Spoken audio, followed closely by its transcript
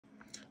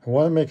I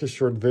want to make a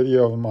short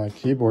video of my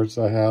keyboards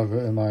I have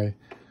in my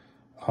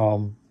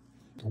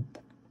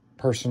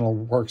personal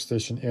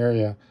workstation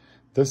area.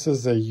 This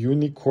is a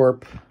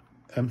UNICORP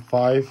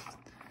M5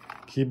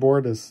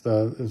 keyboard. Is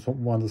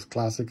one of those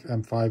classic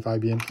M5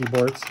 IBM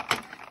keyboards.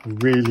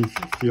 Really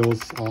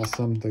feels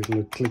awesome. The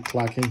little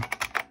click-clacking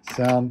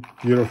sound,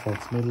 beautiful.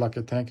 It's made like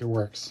a tank. It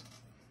works.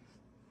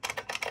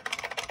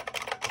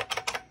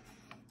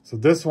 So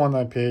this one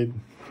I paid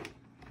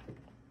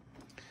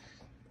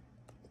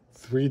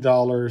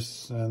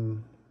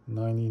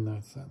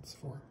 $3.99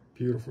 for.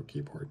 Beautiful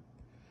keyboard.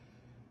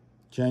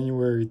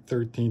 January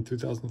 13,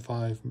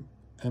 2005,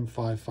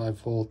 M5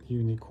 5-volt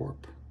UNICORP.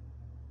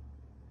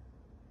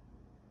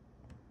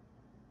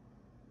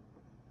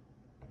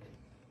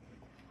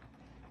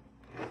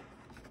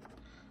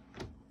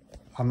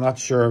 I'm not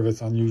sure if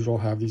it's unusual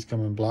to have these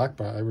come in black,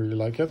 but I really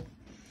like it.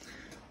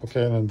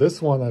 Okay, and then this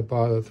one I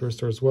bought at the thrift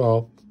store as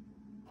well,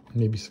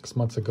 maybe 6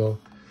 months ago.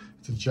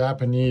 It's a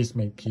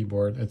Japanese-made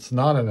keyboard. It's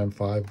not an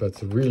M5, but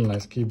it's a really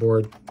nice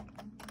keyboard.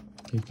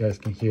 You guys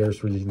can hear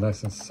it's really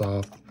nice and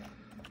soft.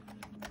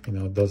 You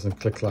know, it doesn't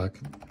click-clack.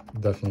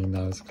 Definitely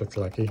not as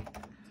click-clacky,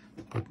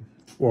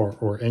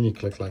 or any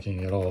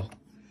click-clacking at all.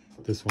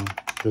 This one,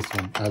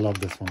 I love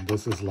this one.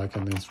 This is like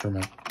an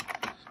instrument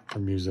for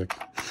music.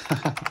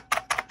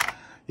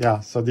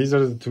 Yeah, so these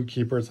are the two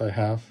keyboards I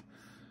have.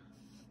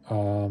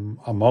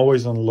 I'm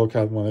always on the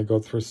lookout when I go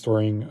thrift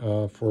storing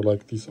for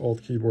like these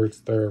old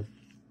keyboards. There's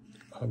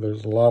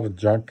a lot of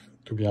junk,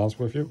 to be honest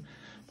with you,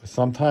 but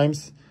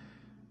sometimes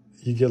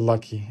you get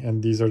lucky,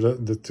 and these are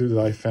the two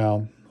that I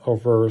found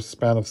over a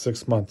span of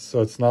 6 months. So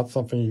it's not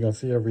something you're gonna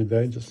see every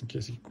day, just in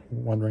case you're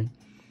wondering.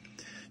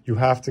 You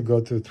have to go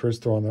to the thrift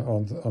store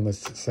on a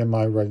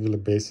semi-regular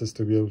basis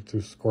to be able to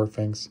score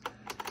things.